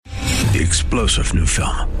The explosive new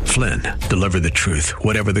film, Flynn, deliver the truth,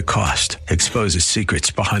 whatever the cost, exposes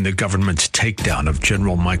secrets behind the government's takedown of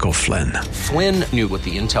General Michael Flynn. Flynn knew what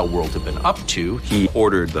the intel world had been up to. He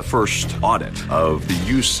ordered the first audit of the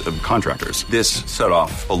use of contractors. This set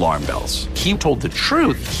off alarm bells. He told the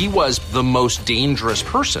truth. He was the most dangerous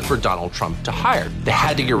person for Donald Trump to hire. They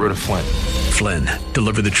had to get rid of Flynn. Flynn,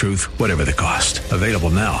 deliver the truth, whatever the cost. Available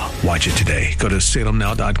now. Watch it today. Go to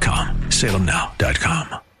salemnow.com.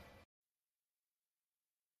 salemnow.com.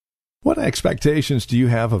 What expectations do you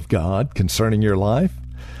have of God concerning your life?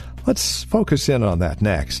 Let's focus in on that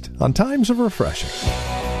next on Times of Refreshing.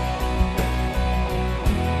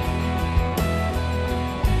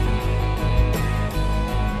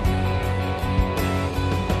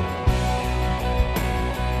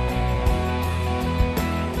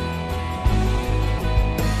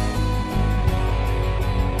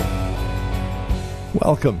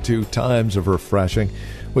 Welcome to Times of Refreshing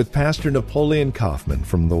with Pastor Napoleon Kaufman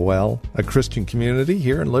from The Well, a Christian community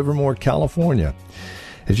here in Livermore, California.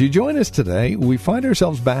 As you join us today, we find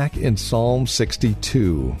ourselves back in Psalm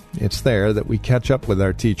 62. It's there that we catch up with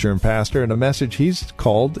our teacher and pastor in a message he's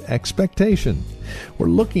called Expectation. We're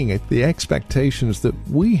looking at the expectations that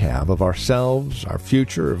we have of ourselves, our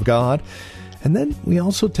future, of God, and then we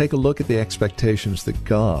also take a look at the expectations that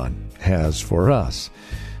God has for us.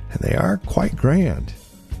 And they are quite grand.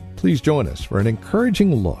 Please join us for an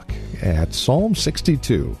encouraging look at Psalm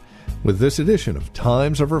 62 with this edition of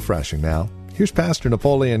Times of Refreshing. Now, here's Pastor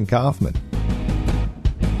Napoleon Kaufman.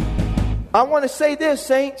 I want to say this,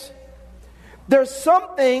 saints. There's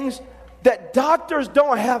some things that doctors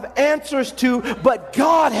don't have answers to, but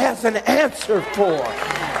God has an answer for.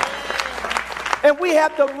 And we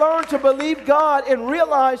have to learn to believe God and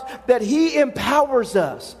realize that He empowers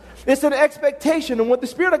us. It's an expectation, and when the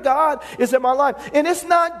Spirit of God is in my life, and it's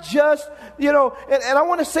not just, and I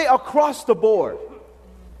want to say across the board.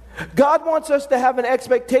 God wants us to have an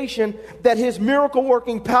expectation that His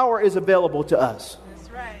miracle-working power is available to us.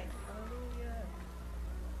 That's right.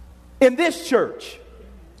 In this church,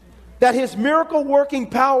 that His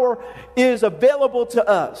miracle-working power is available to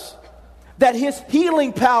us. That His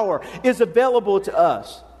healing power is available to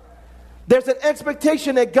us. There's an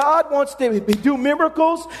expectation that God wants to do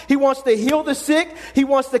miracles. He wants to heal the sick. He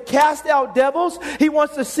wants to cast out devils. He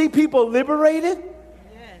wants to see people liberated.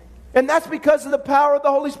 Yes. And that's because of the power of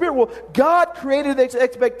the Holy Spirit. Well, God created this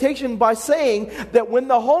expectation by saying that when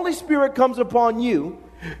the Holy Spirit comes upon you,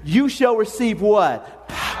 you shall receive what?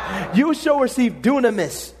 You shall receive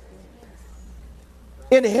dunamis.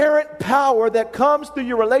 Inherent power that comes through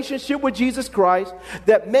your relationship with Jesus Christ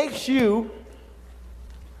that makes you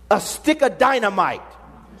a stick of dynamite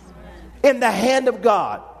in the hand of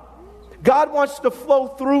God. God wants to flow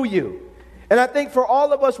through you. And I think for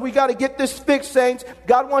all of us, we got to get this fixed, saints.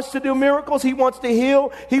 God wants to do miracles. He wants to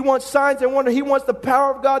heal. He wants signs and wonders. He wants the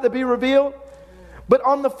power of God to be revealed. But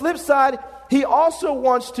on the flip side, He also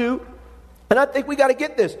wants to, and I think we got to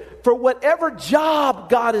get this, for whatever job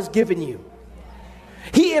God has given you,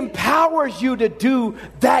 He empowers you to do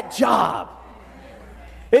that job.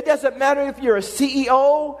 It doesn't matter if you're a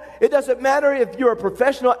CEO. It doesn't matter if you're a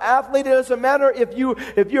professional athlete. It doesn't matter if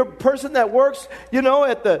you're a person that works,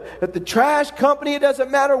 at the trash company. It doesn't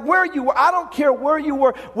matter where you were. I don't care where you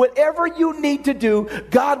were. Whatever you need to do,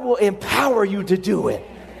 God will empower you to do it.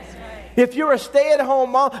 If you're a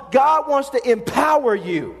stay-at-home mom, God wants to empower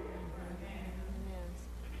you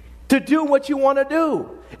to do what you want to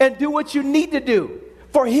do and do what you need to do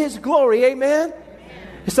for His glory. Amen?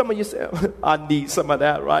 Some of you say, I need some of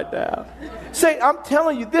that right now. Say, I'm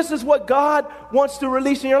telling you, this is what God wants to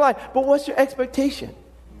release in your life. But what's your expectation?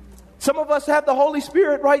 Some of us have the Holy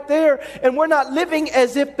Spirit right there, and we're not living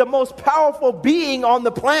as if the most powerful being on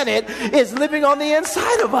the planet is living on the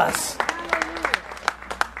inside of us.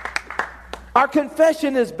 Our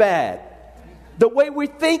confession is bad. The way we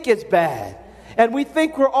think is bad. And we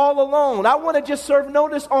think we're all alone. I want to just serve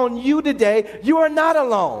notice on you today. You are not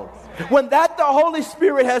alone. When the Holy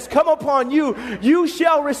Spirit has come upon you, you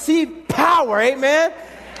shall receive power. Amen.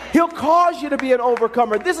 He'll cause you to be an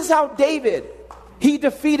overcomer. This is how David, he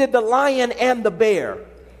defeated the lion and the bear.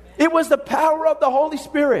 It was the power of the Holy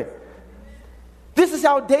Spirit. This is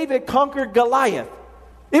how David conquered Goliath.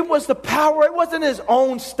 It was the power. It wasn't his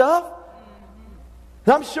own stuff.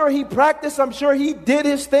 I'm sure he practiced. I'm sure he did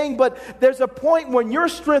his thing. But there's a point when your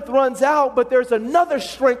strength runs out, but there's another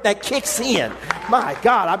strength that kicks in. My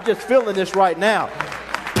God, I'm just feeling this right now.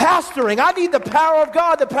 Pastoring, I need the power of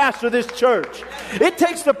God to pastor this church. It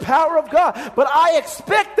takes the power of God. But I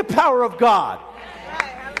expect the power of God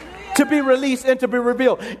to be released and to be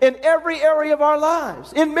revealed in every area of our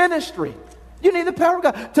lives, in ministry. You need the power of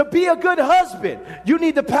God. To be a good husband, you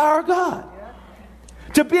need the power of God.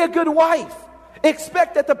 To be a good wife,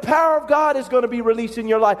 expect that the power of God is going to be released in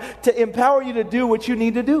your life to empower you to do what you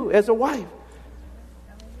need to do as a wife.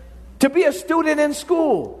 To be a student in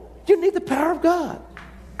school, you need the power of God.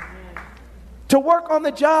 To work on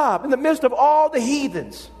the job in the midst of all the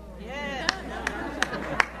heathens.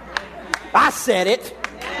 I said it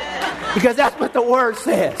because that's what the word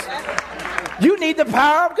says. You need the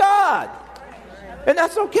power of God. And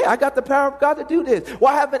that's okay. I got the power of God to do this.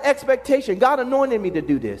 Well, I have an expectation. God anointed me to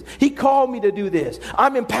do this. He called me to do this.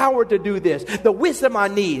 I'm empowered to do this. The wisdom I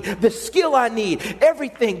need, the skill I need,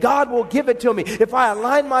 everything, God will give it to me if I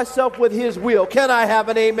align myself with His will. Can I have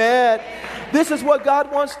an amen? This is what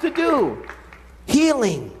God wants to do.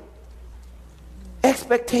 Healing.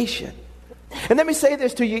 Expectation. And let me say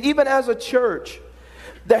this to you. Even as a church,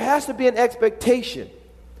 there has to be an expectation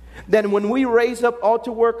that when we raise up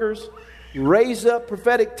altar workers, raise up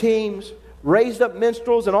prophetic teams, raise up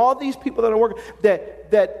minstrels, and all these people that are working,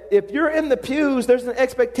 that if you're in the pews, there's an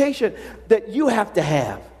expectation that you have to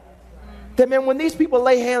have. That, man, when these people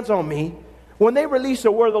lay hands on me, when they release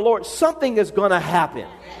the word of the Lord, something is going to happen.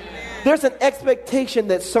 There's an expectation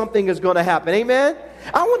that something is going to happen. Amen?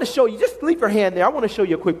 I want to show you, just leave your hand there. I want to show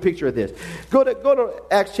you a quick picture of this. Go to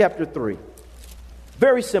Acts chapter 3.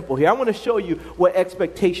 Very simple here. I want to show you what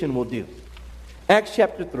expectation will do. Acts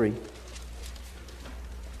chapter 3.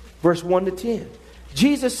 Verse 1 to 10.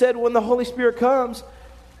 Jesus said when the Holy Spirit comes,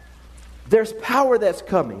 there's power that's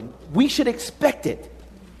coming. We should expect it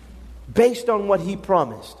based on what He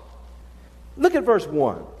promised. Look at verse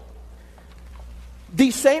 1.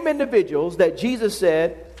 These same individuals that Jesus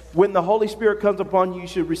said, when the Holy Spirit comes upon you, you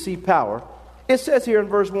should receive power. It says here in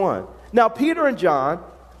verse 1, now Peter and John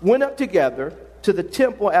went up together to the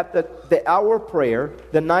temple at the hour of prayer,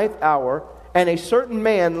 the 9th hour, and a certain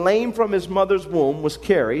man, lame from his mother's womb, was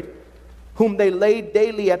carried, whom they laid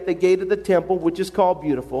daily at the gate of the temple, which is called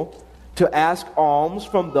Beautiful, to ask alms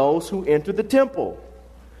from those who enter the temple.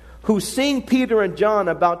 Who, seeing Peter and John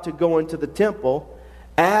about to go into the temple,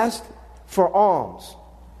 asked for alms.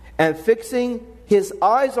 And fixing his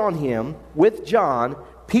eyes on him with John,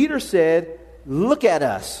 Peter said, look at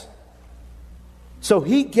us. So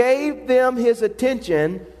he gave them his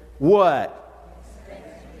attention, what?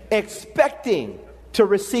 Expecting to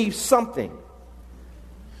receive something.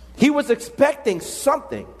 He was expecting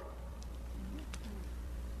something.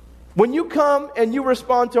 When you come and you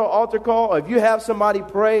respond to an altar call, or if you have somebody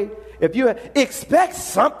pray, expect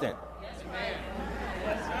something.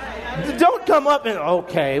 Don't come up and,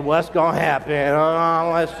 okay, what's going to happen?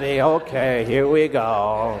 Let's see. Okay, here we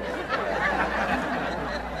go.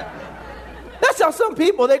 That's how some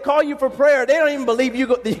people, they call you for prayer. They don't even believe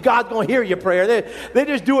God's going to hear your prayer. They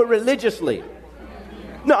just do it religiously.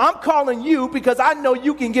 No, I'm calling you because I know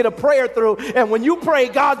you can get a prayer through. And when you pray,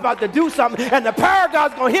 God's about to do something. And the power of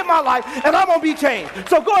God's going to hit my life. And I'm going to be changed.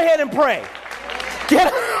 So go ahead and pray.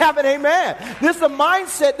 Have an amen. This is a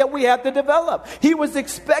mindset that we have to develop. He was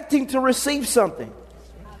expecting to receive something.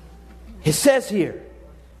 It says here,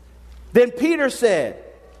 then Peter said,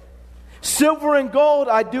 silver and gold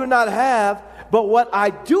I do not have, but what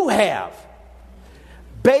I do have,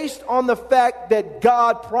 based on the fact that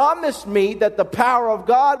God promised me that the power of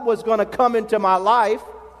God was going to come into my life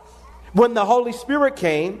when the Holy Spirit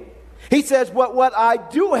came, he says, what I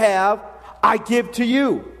do have, I give to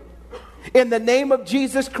you. In the name of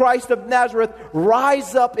Jesus Christ of Nazareth,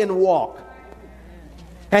 rise up and walk.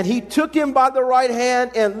 And he took him by the right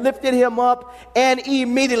hand and lifted him up, and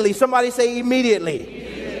immediately, somebody say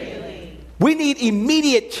immediately. We need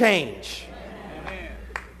immediate change.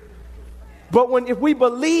 But if we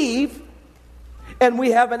believe and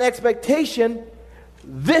we have an expectation,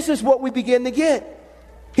 this is what we begin to get.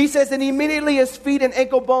 He says, and immediately his feet and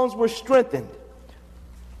ankle bones were strengthened.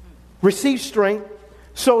 Received strength.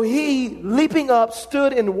 So he, leaping up,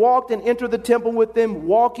 stood and walked and entered the temple with them,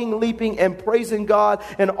 walking, leaping, and praising God.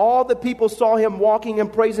 And all the people saw him walking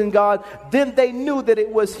and praising God. Then they knew that it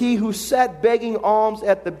was he who sat begging alms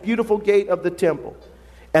at the beautiful gate of the temple.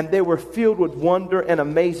 And they were filled with wonder and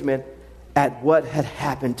amazement at what had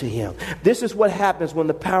happened to him. This is what happens when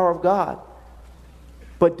the power of God.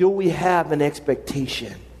 But do we have an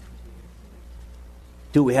expectation?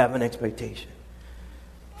 Do we have an expectation?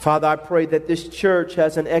 Father, I pray that this church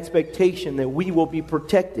has an expectation that we will be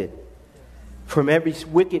protected from every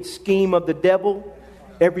wicked scheme of the devil,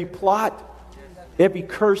 every plot, every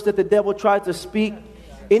curse that the devil tries to speak,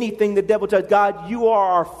 anything the devil tries. God, you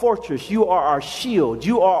are our fortress. You are our shield.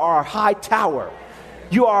 You are our high tower.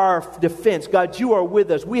 You are our defense. God, you are with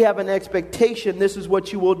us. We have an expectation this is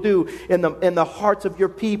what you will do in the hearts of your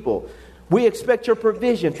people. We expect your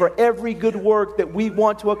provision for every good work that we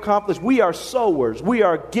want to accomplish. We are sowers. We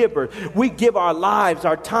are givers. We give our lives,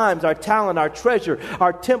 our times, our talent, our treasure,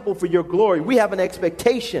 our temple for your glory. We have an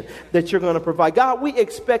expectation that you're going to provide. God, we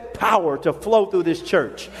expect power to flow through this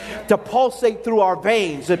church, to pulsate through our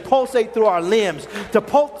veins, to pulsate through our limbs, to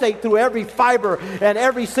pulsate through every fiber and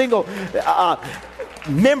every single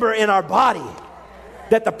member in our body.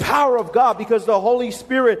 That the power of God, because the Holy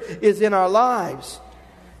Spirit is in our lives.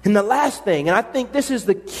 And the last thing, and I think this is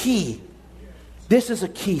the key. This is a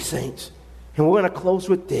key, saints. And we're going to close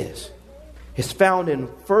with this. It's found in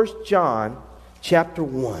 1 John chapter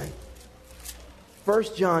 1. 1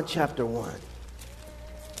 John chapter 1.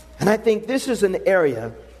 And I think this is an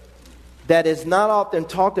area that is not often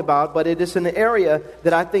talked about, but it is an area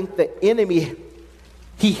that I think the enemy,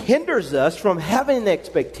 he hinders us from having an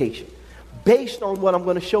expectation based on what I'm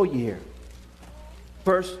going to show you here.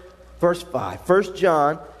 Verse 5. 1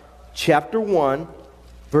 John chapter 1,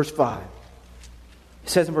 verse 5. It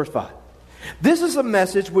says in verse 5, "This is a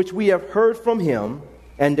message which we have heard from him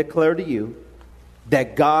and declare to you,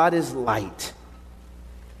 that God is light,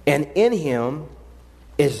 and in him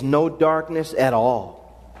is no darkness at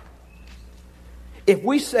all. If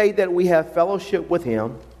we say that we have fellowship with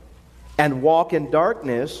him and walk in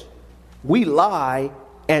darkness, we lie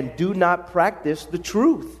and do not practice the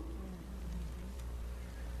truth.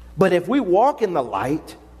 But if we walk in the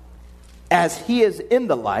light, as he is in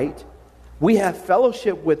the light, we have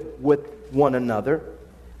fellowship with one another,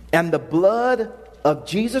 and the blood of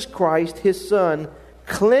Jesus Christ, his Son,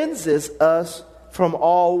 cleanses us from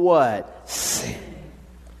all what? Sin.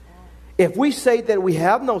 If we say that we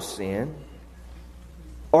have no sin,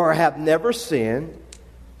 or have never sinned,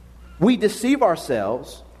 we deceive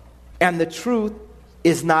ourselves, and the truth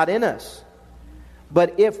is not in us.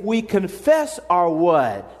 But if we confess our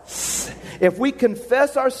what? If we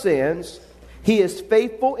confess our sins, he is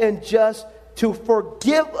faithful and just to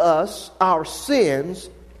forgive us our sins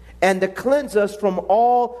and to cleanse us from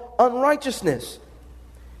all unrighteousness.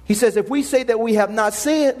 He says, if we say that we have not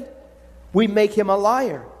sinned, we make him a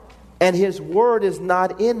liar, and his word is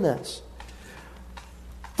not in us.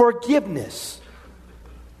 Forgiveness.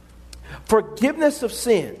 Forgiveness of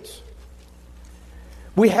sins.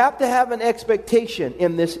 We have to have an expectation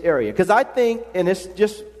in this area. Because I think, and it's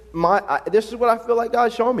just this is what I feel like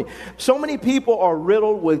God's showing me. So many people are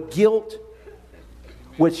riddled with guilt,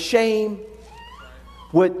 with shame,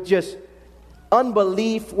 with just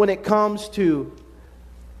unbelief when it comes to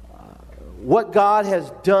what God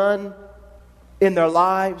has done in their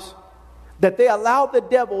lives, that they allow the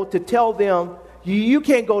devil to tell them, you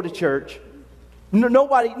can't go to church.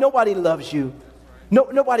 Nobody loves you.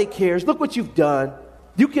 Nobody cares. Look what you've done.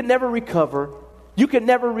 You can never recover. You can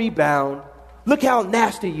never rebound. Look how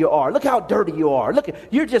nasty you are. Look how dirty you are. Look,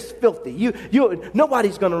 you're just filthy.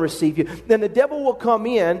 Nobody's going to receive you. Then the devil will come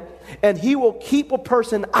in and he will keep a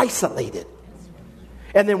person isolated.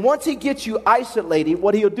 And then once he gets you isolated,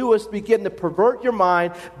 what he'll do is begin to pervert your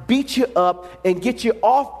mind, beat you up, and get you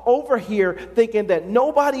off over here thinking that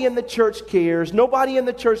nobody in the church cares, nobody in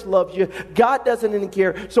the church loves you, God doesn't even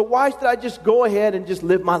care, so why should I just go ahead and just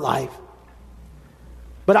live my life?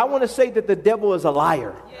 But I want to say that the devil is a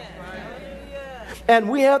liar. And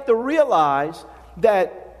we have to realize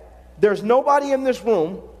that there's nobody in this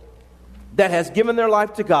room that has given their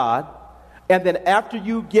life to God, and then after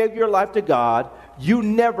you give your life to God, you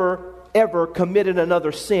never, ever committed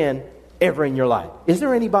another sin ever in your life. Is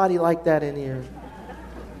there anybody like that in here?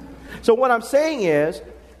 So what I'm saying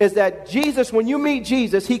is that Jesus, when you meet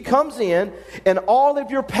Jesus, he comes in and all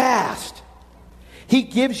of your past, he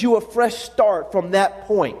gives you a fresh start from that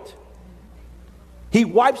point. He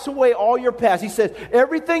wipes away all your past. He says,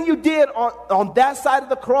 everything you did on that side of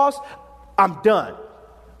the cross, I'm done.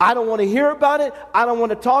 I don't want to hear about it. I don't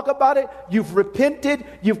want to talk about it. You've repented.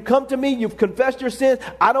 You've come to me. You've confessed your sins.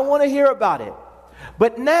 I don't want to hear about it.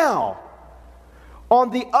 But now, on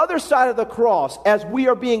the other side of the cross, as we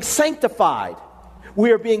are being sanctified,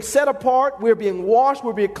 we are being set apart, we're being washed,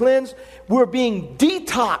 we're being cleansed, we're being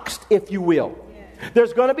detoxed, if you will.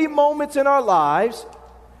 There's going to be moments in our lives,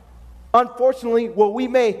 unfortunately, where we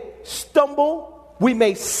may stumble, we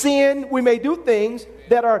may sin, we may do things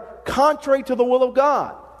that are contrary to the will of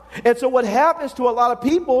God. And so what happens to a lot of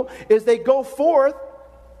people is they go forth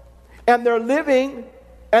and they're living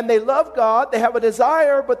and they love God, they have a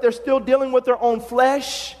desire, but they're still dealing with their own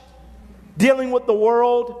flesh, dealing with the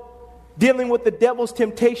world, dealing with the devil's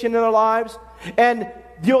temptation in their lives. And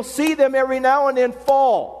you'll see them every now and then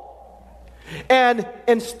fall. And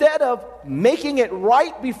instead of making it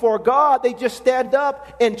right before God, they just stand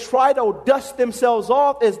up and try to dust themselves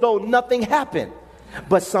off as though nothing happened.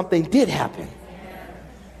 but something did happen.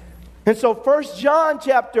 And so 1 John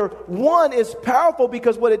chapter 1 is powerful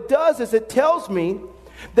because what it does is it tells me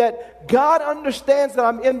that God understands that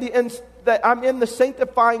I'm in the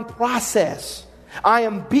sanctifying process. I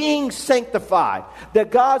am being sanctified,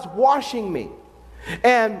 that God's washing me.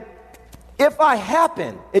 And if I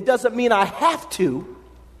happen, it doesn't mean I have to.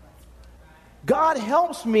 God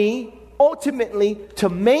helps me ultimately to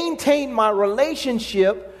maintain my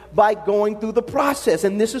relationship by going through the process.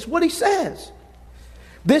 And this is what he says.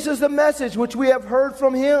 This is the message which we have heard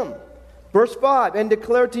from him. Verse 5, and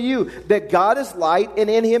declare to you that God is light and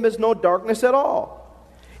in him is no darkness at all.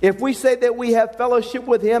 If we say that we have fellowship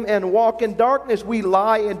with him and walk in darkness, we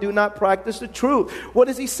lie and do not practice the truth. What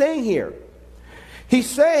is he saying here? He's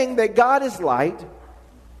saying that God is light,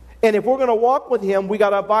 and if we're going to walk with him, we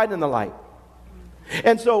got to abide in the light.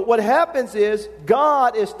 And so what happens is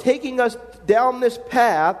God is taking us down this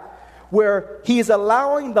path where he's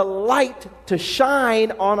allowing the light to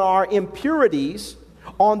shine on our impurities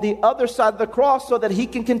on the other side of the cross so that he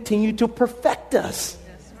can continue to perfect us.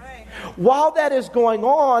 That's right. While that is going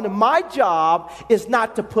on, my job is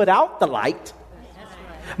not to put out the light.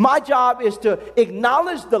 My job is to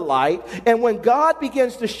acknowledge the light, and when God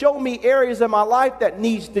begins to show me areas in my life that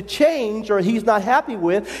needs to change or he's not happy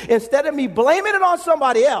with, instead of me blaming it on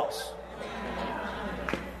somebody else,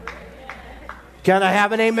 can I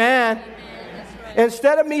have an amen? Right.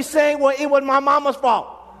 Instead of me saying, well, it was my mama's fault.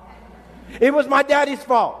 It was my daddy's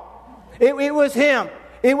fault. It was him.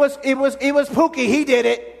 It was Pookie. He did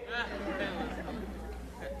it.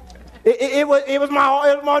 It was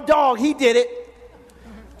my dog. He did it.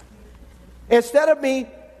 Instead of me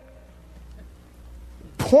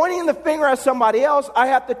pointing the finger at somebody else, I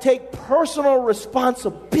have to take personal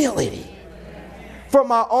responsibility for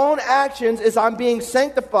my own actions as I'm being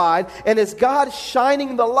sanctified and as God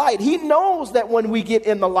shining the light. He knows that when we get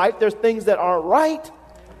in the light, there's things that aren't right.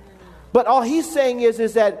 But all he's saying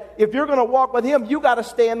is that if you're going to walk with him, you got to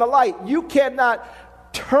stay in the light. You cannot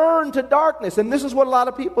turn to darkness. And this is what a lot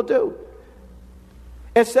of people do.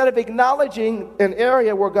 Instead of acknowledging an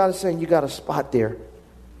area where God is saying, you got a spot there.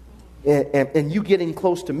 And you getting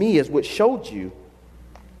close to me is what showed you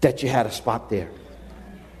that you had a spot there.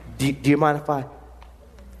 Do you mind if I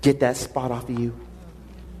get that spot off of you?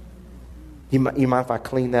 You mind if I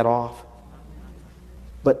clean that off?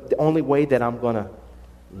 But the only way that I'm going to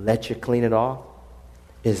let you clean it off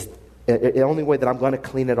is, the only way that I'm going to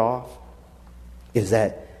clean it off is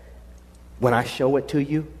that when I show it to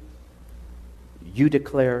you, you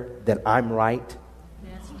declare that I'm right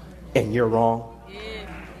and you're wrong.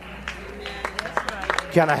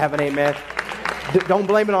 Can I have an amen? Don't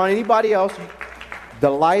blame it on anybody else. The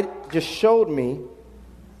light just showed me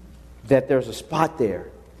that there's a spot there.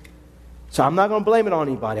 So I'm not going to blame it on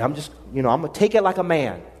anybody. I'm just, I'm going to take it like a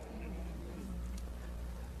man.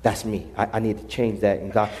 That's me. I need to change that in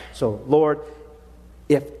God. So, Lord,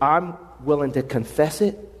 if I'm willing to confess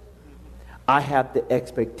it, I have the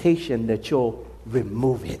expectation that you'll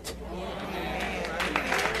remove it.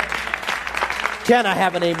 Can I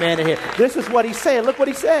have an amen in here? This is what he's saying. Look what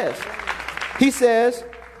he says. He says,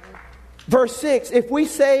 verse 6, if we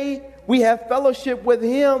say we have fellowship with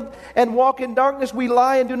him and walk in darkness, we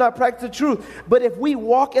lie and do not practice the truth. But if we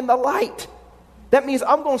walk in the light, that means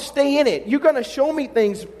I'm going to stay in it. You're going to show me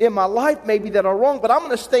things in my life maybe that are wrong, but I'm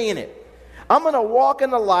going to stay in it. I'm going to walk in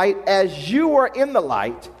the light as you are in the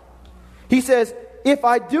light. He says, if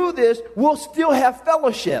I do this, we'll still have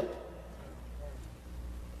fellowship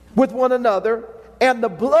with one another, and the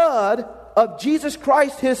blood of Jesus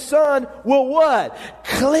Christ, his son, will what?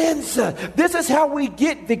 Cleanse us. This is how we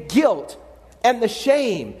get the guilt and the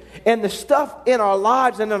shame and the stuff in our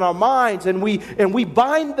lives and in our minds, and we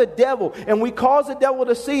bind the devil, and we cause the devil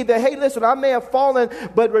to see that, hey, listen, I may have fallen,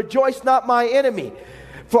 but rejoice not my enemy,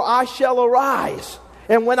 for I shall arise.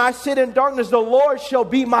 And when I sit in darkness, the Lord shall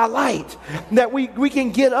be my light. That we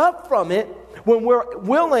can get up from it when we're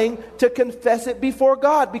willing to confess it before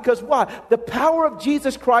God. Because why? The power of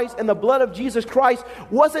Jesus Christ and the blood of Jesus Christ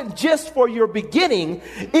wasn't just for your beginning.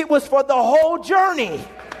 It was for the whole journey.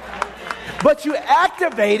 But you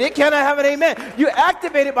activate it. Can I have an amen? You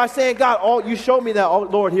activate it by saying, God, oh, you showed me that. Oh,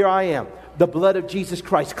 Lord, here I am. The blood of Jesus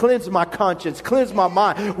Christ. Cleanse my conscience. Cleanse my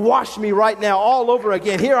mind. Wash me right now all over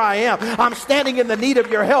again. Here I am. I'm standing in the need of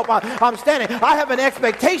your help. I'm standing. I have an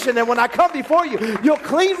expectation that when I come before you, you'll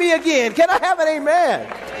clean me again. Can I have an amen?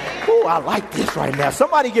 Oh, I like this right now.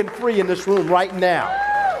 Somebody getting free in this room right now.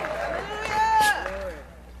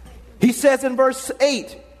 He says in verse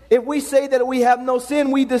 8, if we say that we have no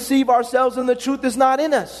sin, we deceive ourselves and the truth is not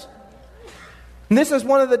in us. And this is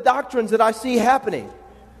one of the doctrines that I see happening.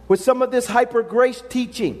 with some of this hyper grace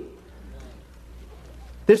teaching,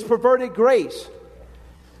 this perverted grace.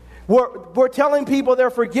 We're telling people they're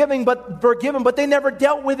forgiven, but they never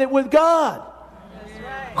dealt with it with God.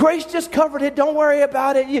 Right. Grace just covered it. Don't worry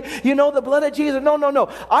about it. You know the blood of Jesus. No.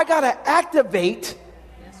 I got to activate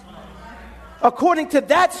according to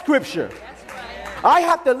that scripture. I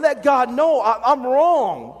have to let God know I'm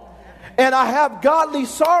wrong. And I have godly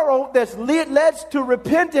sorrow that's led to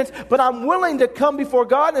repentance, but I'm willing to come before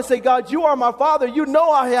God and say, God, you are my Father. You know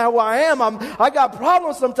who I am. I got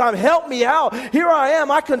problems sometimes. Help me out. Here I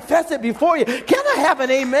am. I confess it before you. Can I have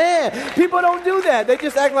an amen? People don't do that. They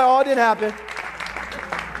just act like, oh, it didn't happen.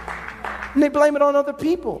 And they blame it on other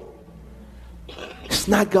people. It's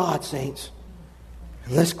not God, saints.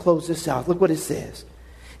 And let's close this out. Look what it says.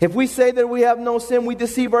 If we say that we have no sin, we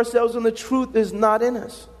deceive ourselves and the truth is not in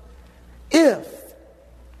us. If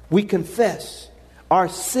we confess our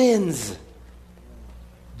sins,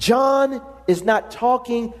 John is not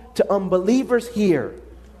talking to unbelievers here.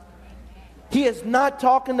 He is not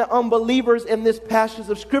talking to unbelievers in this passage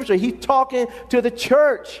of Scripture. He's talking to the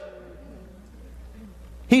church.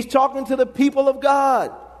 He's talking to the people of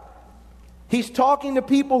God. He's talking to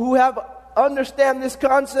people who understand this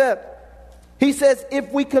concept. He says, if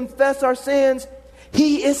we confess our sins,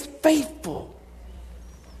 He is faithful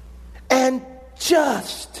and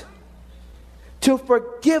just to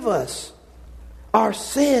forgive us our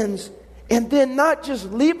sins, and then not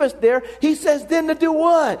just leave us there. He says then to do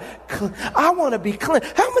what? I want to be clean.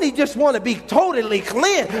 How many just want to be totally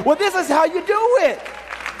clean? Well, this is how you do it.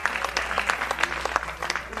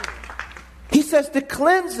 He says to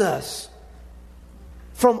cleanse us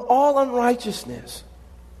from all unrighteousness.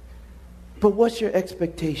 But what's your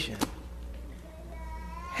expectation?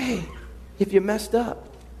 Hey, if you messed up,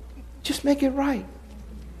 just make it right.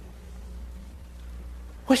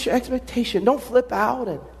 What's your expectation? Don't flip out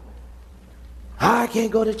and, I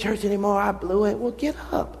can't go to church anymore. I blew it. Well, get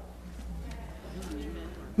up.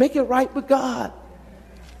 Make it right with God.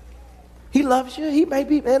 He loves you. He may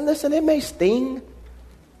be, and listen, it may sting.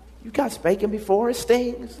 You got spanking before, it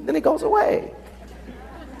stings, and then it goes away.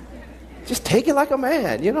 Just take it like a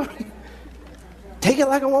man, you know. Take it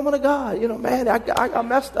like a woman of God. You know, man, I got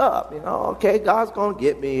messed up. You know, okay, God's going to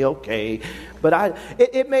get me, okay. But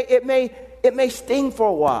it may sting for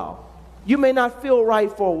a while. You may not feel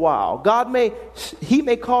right for a while. He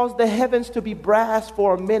may cause the heavens to be brass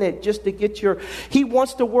for a minute just to get He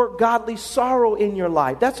wants to work godly sorrow in your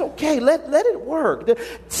life. That's okay. Let it work.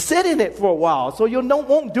 Sit in it for a while so you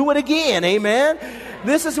won't do it again. Amen.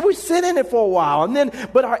 We sit in it for a while.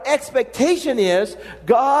 But our expectation is,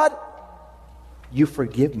 God, you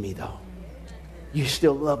forgive me though. You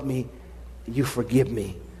still love me. You forgive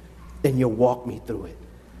me. Then you'll walk me through it.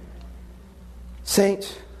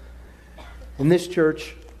 Saints, in this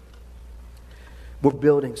church, we're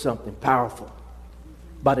building something powerful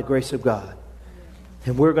by the grace of God.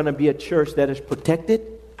 And we're going to be a church that is protected,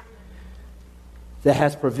 that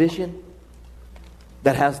has provision,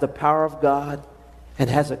 that has the power of God, and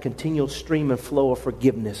has a continual stream and flow of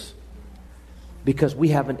forgiveness. Because we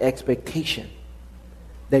have an expectation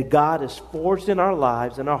that God is forged in our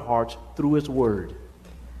lives and our hearts through His Word.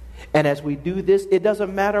 And as we do this, it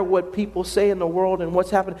doesn't matter what people say in the world and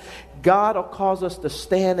what's happening. God will cause us to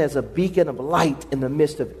stand as a beacon of light in the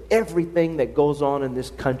midst of everything that goes on in this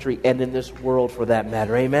country and in this world for that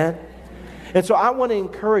matter. Amen? And so I want to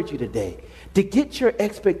encourage you today to get your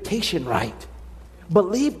expectation right.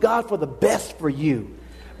 Believe God for the best for you.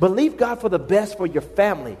 Believe God for the best for your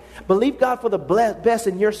family. Believe God for the best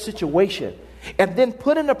in your situation. And then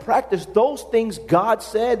put into practice those things God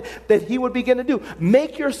said that He would begin to do.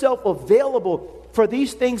 Make yourself available for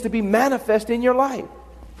these things to be manifest in your life.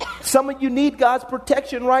 Some of you need God's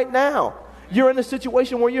protection right now. You're in a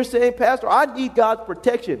situation where you're saying, Pastor, I need God's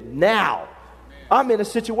protection now. I'm in a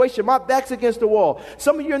situation, my back's against the wall.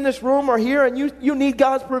 Some of you in this room are here and you need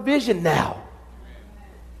God's provision now.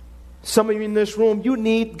 Some of you in this room, you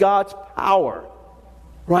need God's power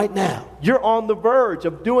right now. You're on the verge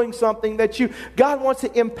of doing something that God wants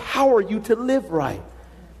to empower you to live right.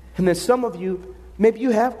 And then some of you, maybe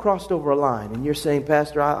you have crossed over a line and you're saying,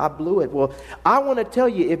 Pastor, I blew it. Well, I want to tell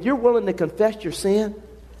you, if you're willing to confess your sin,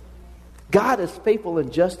 God is faithful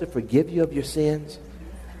and just to forgive you of your sins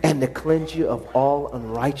and to cleanse you of all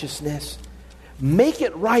unrighteousness. Make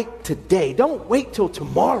it right today. Don't wait till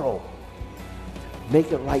tomorrow.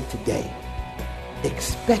 Make it right today.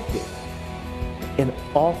 Expect it in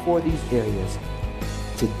all four of these areas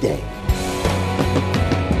today.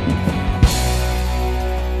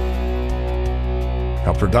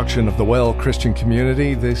 Our production of the Well Christian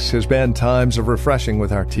Community. This has been Times of Refreshing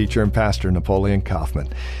with our teacher and pastor, Napoleon Kaufman.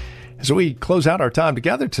 As we close out our time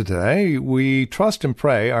together today, we trust and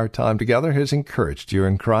pray our time together has encouraged you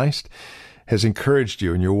in Christ, has encouraged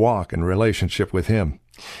you in your walk and relationship with Him.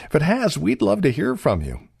 If it has, we'd love to hear from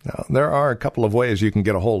you. Now, there are a couple of ways you can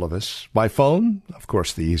get a hold of us. By phone, of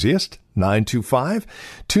course, the easiest,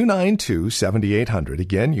 925-292-7800.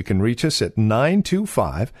 Again, you can reach us at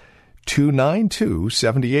 925-292-7800.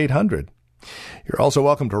 You're also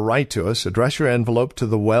welcome to write to us. Address your envelope to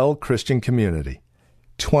the Well Christian Community,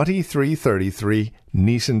 2333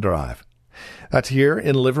 Neeson Drive. That's here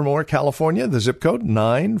in Livermore, California, the zip code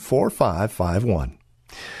 94551.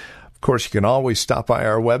 Of course, you can always stop by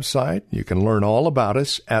our website. You can learn all about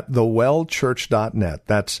us at thewellchurch.net.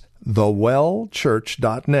 That's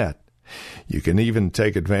thewellchurch.net. You can even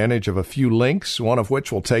take advantage of a few links, one of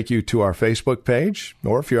which will take you to our Facebook page.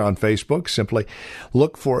 Or if you're on Facebook, simply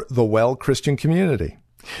look for The Well Christian Community.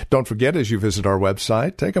 Don't forget, as you visit our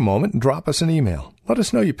website, take a moment and drop us an email. Let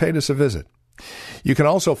us know you paid us a visit. You can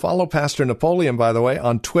also follow Pastor Napoleon, by the way,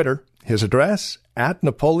 on Twitter. His address, at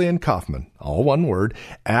Napoleon Kaufman, all one word,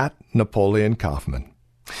 at Napoleon Kaufman.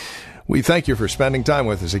 We thank you for spending time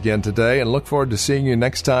with us again today and look forward to seeing you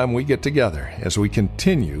next time we get together as we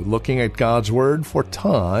continue looking at God's Word for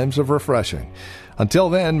times of refreshing. Until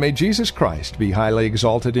then, may Jesus Christ be highly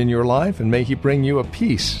exalted in your life and may He bring you a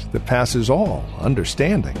peace that passes all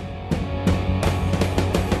understanding.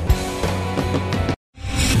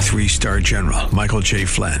 3-star General Michael J.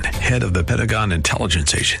 Flynn, head of the Pentagon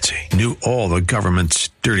Intelligence Agency, knew all the government's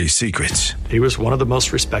dirty secrets. He was one of the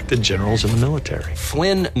most respected generals in the military.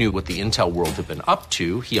 Flynn knew what the intel world had been up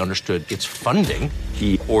to. He understood its funding.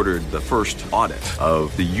 He ordered the first audit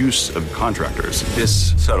of the use of contractors.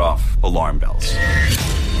 This set off alarm bells.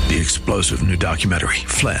 The explosive new documentary,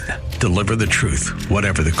 Flynn, Deliver the Truth,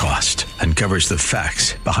 Whatever the Cost, uncovers the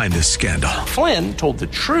facts behind this scandal. Flynn told the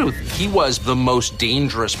truth. He was the most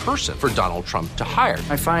dangerous person for Donald Trump to hire.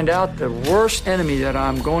 I find out the worst enemy that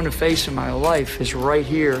I'm going to face in my life is right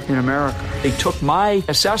here in America. They took my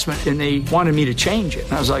assessment and they wanted me to change it.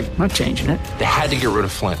 And I was like, I'm not changing it. They had to get rid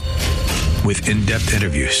of Flynn. With in-depth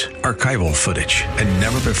interviews, archival footage, and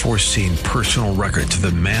never-before-seen personal records of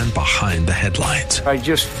the man behind the headlines. I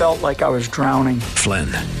just felt like I was drowning. Flynn,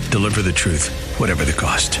 Deliver the Truth, Whatever the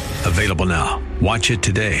Cost. Available now. Watch it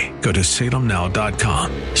today. Go to salemnow.com.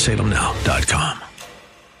 salemnow.com.